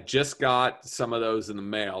 I just got some of those in the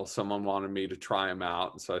mail. Someone wanted me to try them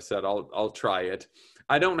out. And so I said, I'll try it.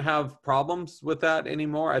 I don't have problems with that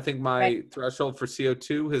anymore. I think my threshold for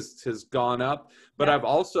CO2 has gone up, but I've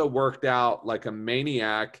also worked out like a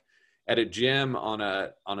maniac at a gym on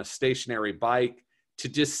a stationary bike to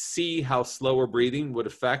just see how slower breathing would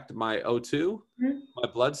affect my O2, my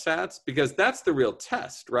blood sats, because that's the real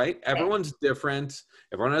test, right? Everyone's different.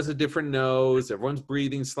 Everyone has a different nose. Everyone's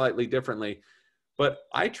breathing slightly differently. But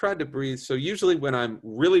I tried to breathe. So usually when I'm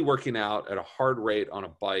really working out at a hard rate on a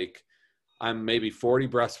bike, I'm maybe 40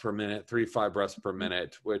 breaths per minute, 35 breaths per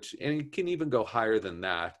minute, and it can even go higher than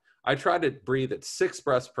that. I try to breathe at 6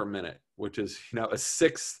 breaths per minute, which is, you know, a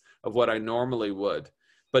sixth of what I normally would.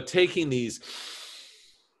 But taking these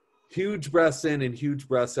huge breaths in and huge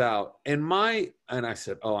breaths out. And I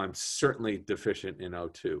said, oh, I'm certainly deficient in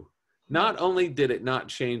O2. Not only did it not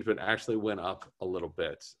change, but actually went up a little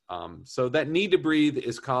bit. So that need to breathe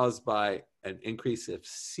is caused by an increase of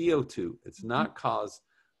CO2. It's not caused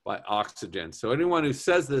by oxygen. So anyone who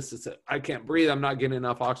says this is, I can't breathe, I'm not getting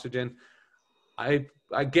enough oxygen. I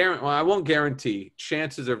guarantee, well, I won't guarantee,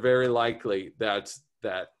 chances are very likely that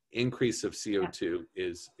increase of CO2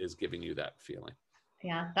 is giving you that feeling.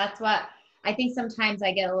 Yeah, that's what I think. Sometimes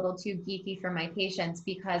I get a little too geeky for my patients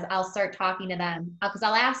because I'll start talking to them, because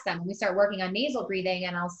I'll ask them when we start working on nasal breathing,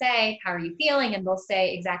 and I'll say, how are you feeling? And they'll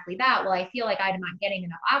say exactly that. Well, I feel like I'm not getting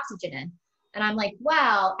enough oxygen in. And I'm like,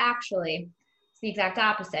 well, actually, it's the exact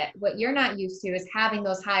opposite. What you're not used to is having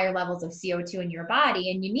those higher levels of CO2 in your body.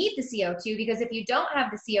 And you need the CO2, because if you don't have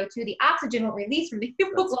the CO2, the oxygen won't release from the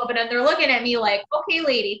hemoglobin. And they're looking at me like, okay,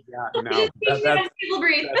 lady. Yeah, no, that's when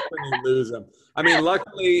you lose them. I mean,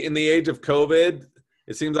 luckily in the age of COVID,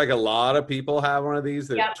 it seems like a lot of people have one of these.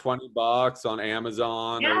 They're $20 on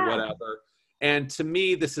Amazon or whatever. And to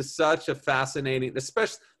me, this is such a fascinating,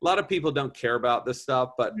 especially a lot of people don't care about this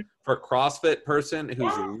stuff, but for a CrossFit person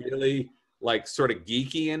who's really like sort of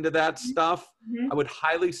geeky into that stuff, I would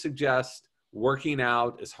highly suggest working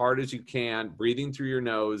out as hard as you can, breathing through your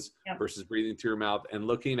nose versus breathing through your mouth, and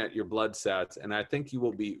looking at your blood sats. And I think you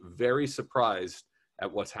will be very surprised at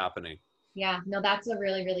what's happening. Yeah, no, that's a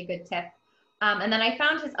really, really good tip. And then I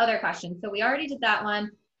found his other question. So we already did that one.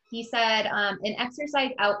 He said, in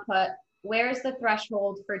exercise output, where's the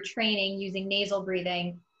threshold for training using nasal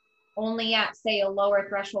breathing only at, say, a lower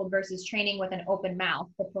threshold versus training with an open mouth,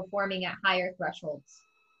 but performing at higher thresholds?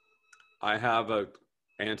 I have an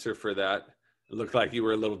answer for that. It looked like you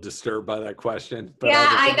were a little disturbed by that question. But yeah,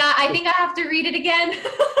 I think I have to read it again.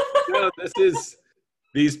 No, this is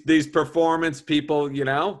these performance people, you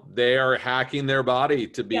know, they are hacking their body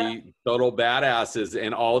to be total badasses,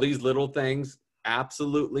 and all these little things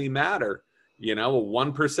absolutely matter. You know, a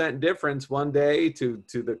 1% difference one day to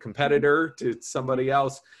the competitor, to somebody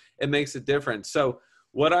else, it makes a difference. So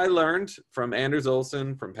what I learned from Anders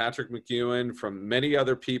Olsen, from Patrick McEwen, from many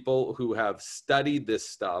other people who have studied this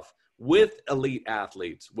stuff with elite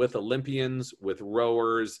athletes, with Olympians, with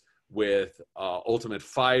rowers, with ultimate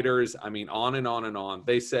fighters, I mean, on and on and on.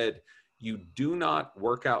 They said, you do not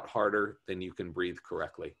work out harder than you can breathe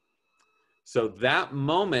correctly. So that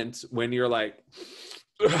moment when you're like,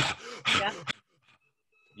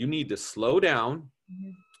 you need to slow down.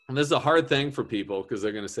 And this is a hard thing for people because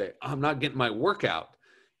they're going to say, I'm not getting my workout.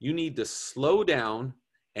 You need to slow down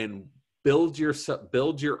and build your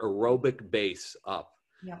aerobic base up.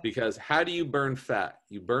 Because how do you burn fat?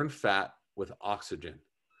 You burn fat with oxygen.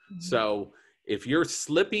 So if you're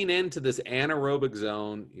slipping into this anaerobic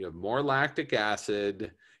zone, you have more lactic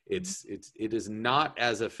acid. It is not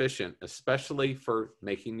as efficient, especially for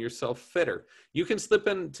making yourself fitter. You can slip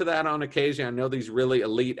into that on occasion. I know these really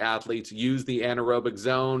elite athletes use the anaerobic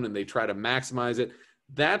zone and they try to maximize it.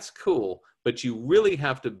 That's cool, but you really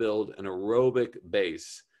have to build an aerobic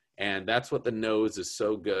base. And that's what the nose is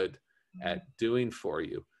so good at doing for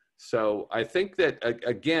you. So I think that,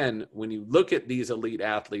 again, when you look at these elite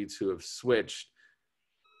athletes who have switched,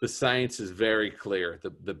 the science is very clear,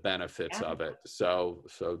 the benefits of it. So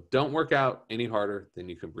don't work out any harder than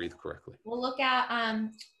you can breathe correctly. We'll look at,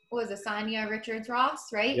 what was it, Sonia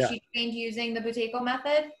Richards-Ross, right? Yeah. She trained using the Buteyko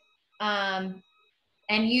method.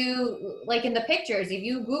 And you, like in the pictures, if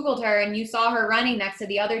you Googled her and you saw her running next to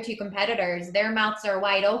the other two competitors, their mouths are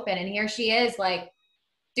wide open. And here she is, like,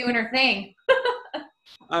 doing her thing.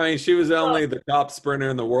 I mean, she was only the top sprinter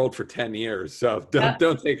in the world for 10 years. So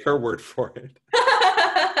don't take her word for it.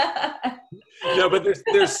 No, but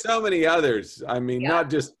there's so many others. I mean, not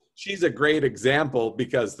just, she's a great example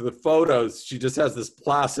because the photos, she just has this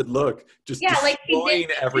placid look, just destroying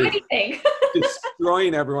everything.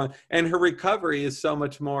 Destroying everyone. And her recovery is so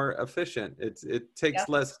much more efficient. It takes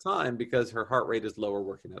less time because her heart rate is lower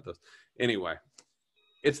working at those. Anyway,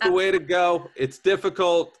 it's the way to go. It's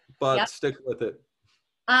difficult, but stick with it.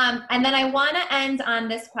 And then I want to end on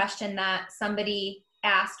this question that somebody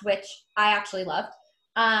asked, which I actually loved.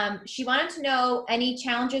 She wanted to know any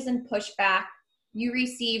challenges and pushback you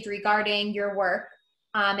received regarding your work,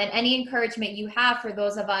 and any encouragement you have for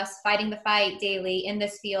those of us fighting the fight daily in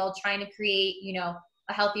this field, trying to create, you know,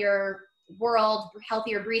 a healthier world,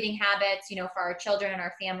 healthier breathing habits, you know, for our children and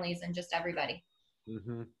our families and just everybody.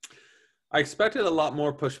 Mm-hmm. I expected a lot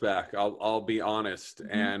more pushback, I'll be honest,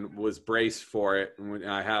 and was braced for it. And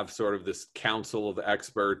I have sort of this council of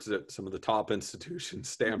experts at some of the top institutions,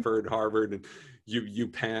 Stanford, Harvard, and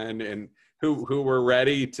UPenn, and who were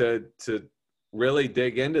ready to really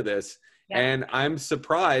dig into this. And I'm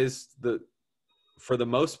surprised that for the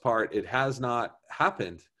most part, it has not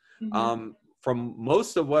happened. From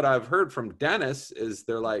most of what I've heard from dentists is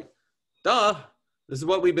they're like, duh, this is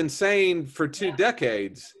what we've been saying for 2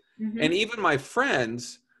 decades. And even my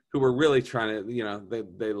friends who were really trying to, you know,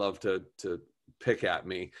 they love to pick at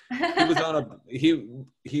me. He was on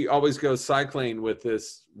he always goes cycling with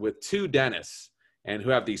 2 dentists and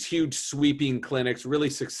who have these huge sweeping clinics,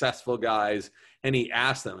 really successful guys. And he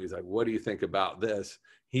asked them, he's like, what do you think about this?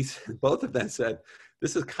 Both of them said,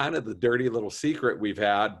 this is kind of the dirty little secret we've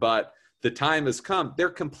had, but the time has come.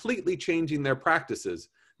 They're completely changing their practices.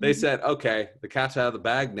 They said, okay, the cat's out of the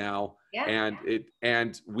bag now.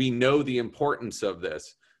 And we know the importance of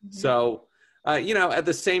this. So, you know, at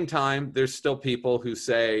the same time, there's still people who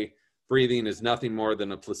say breathing is nothing more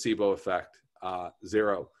than a placebo effect,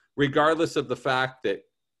 zero, regardless of the fact that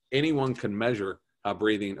anyone can measure how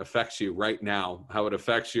breathing affects you right now, how it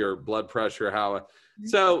affects your blood pressure,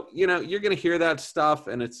 so, you know, you're going to hear that stuff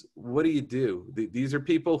and it's, what do? These are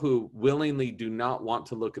people who willingly do not want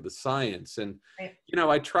to look at the science. And, you know,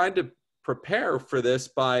 I tried to prepare for this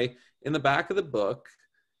by, in the back of the book,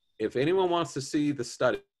 if anyone wants to see the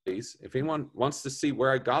studies, if anyone wants to see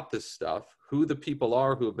where I got this stuff, who the people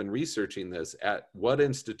are who have been researching this, at what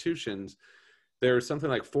institutions, there's something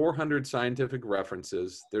like 400 scientific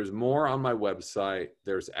references. There's more on my website.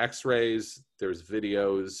 There's x-rays, there's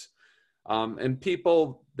videos. And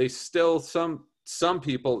people, they still, some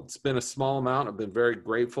people, it's been a small amount, I've been very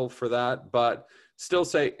grateful for that, but still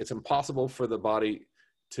say it's impossible for the body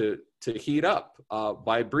to heat up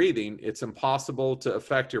by breathing. It's impossible to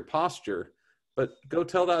affect your posture. But go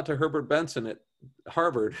tell that to Herbert Benson at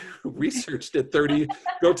Harvard, who researched it 30.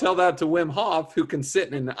 Go tell that to Wim Hof, who can sit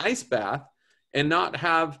in an ice bath and not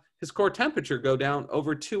have his core temperature go down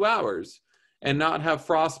over 2 hours and not have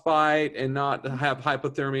frostbite and not have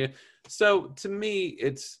hypothermia. So to me,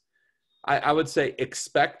 I would say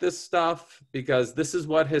expect this stuff because this is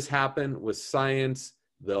what has happened with science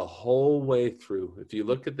the whole way through. If you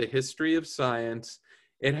look at the history of science,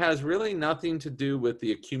 it has really nothing to do with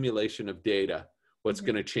the accumulation of data, what's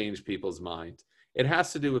going to change people's minds. It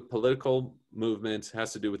has to do with political movements,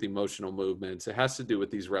 has to do with emotional movements. It has to do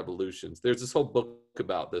with these revolutions. There's this whole book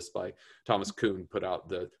about this by Thomas Kuhn, put out,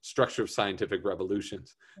 The Structure of Scientific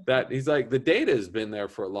Revolutions, that he's like, the data has been there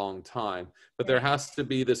for a long time, but there has to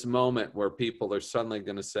be this moment where people are suddenly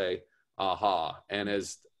going to say, aha. And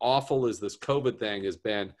as awful as this COVID thing has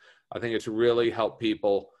been, I think it's really helped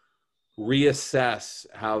people reassess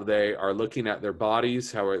how they are looking at their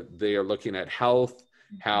bodies, how they are looking at health,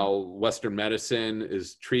 how Western medicine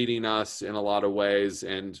is treating us in a lot of ways.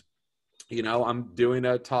 And, you know, I'm doing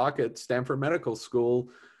a talk at Stanford Medical School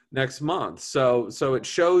next month. So it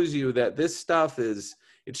shows you that this stuff it's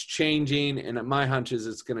changing. And my hunch is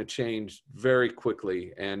it's going to change very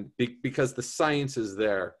quickly. And because the science is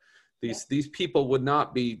there, these people would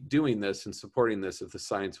not be doing this and supporting this if the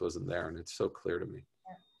science wasn't there. And it's so clear to me.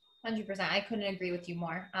 100%. I couldn't agree with you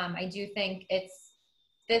more. I do think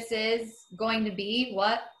this is going to be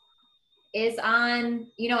what is on,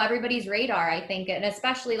 you know, everybody's radar, I think. And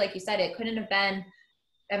especially, like you said, it couldn't have been,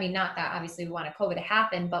 I mean, not that obviously we wanted COVID to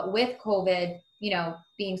happen, but with COVID, you know,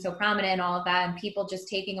 being so prominent and all of that, and people just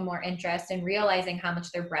taking a more interest and realizing how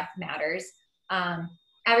much their breath matters,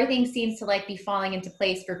 everything seems to like be falling into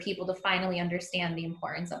place for people to finally understand the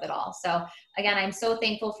importance of it all. So again, I'm so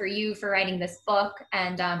thankful for you for writing this book.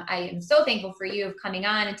 And I am so thankful for you of coming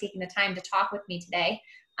on and taking the time to talk with me today.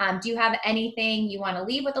 Do you have anything you want to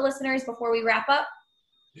leave with the listeners before we wrap up?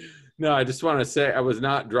 No, I just want to say I was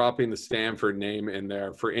not dropping the Stanford name in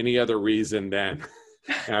there for any other reason than,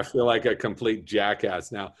 and I feel like a complete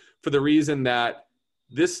jackass now, for the reason that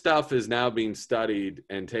this stuff is now being studied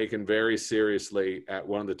and taken very seriously at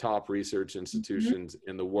one of the top research institutions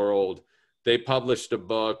in the world. They published a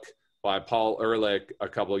book by Paul Ehrlich a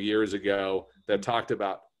couple of years ago that talked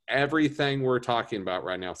about everything we're talking about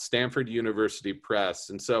right now, Stanford University Press.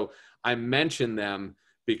 And so I mention them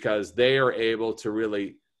because they are able to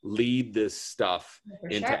really lead this stuff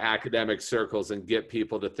into academic circles and get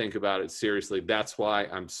people to think about it seriously. That's why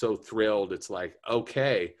I'm so thrilled. It's like,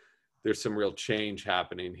 okay, there's some real change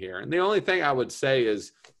happening here. And the only thing I would say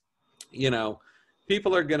is, you know,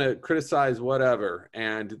 people are going to criticize whatever,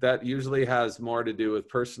 and that usually has more to do with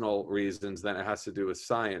personal reasons than it has to do with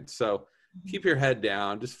science. So keep your head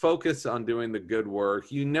down, just focus on doing the good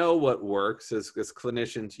work. You know what works. As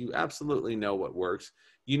clinicians, you absolutely know what works.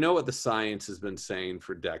 You know what the science has been saying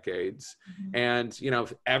for decades. And, you know,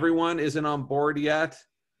 if everyone isn't on board yet,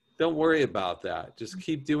 don't worry about that. Just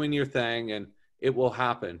keep doing your thing and it will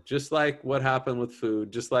happen. Just like what happened with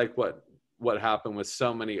food, just like what happened with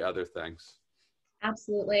so many other things.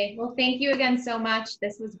 Absolutely. Well, thank you again so much.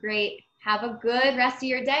 This was great. Have a good rest of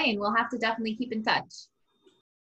your day, and we'll have to definitely keep in touch.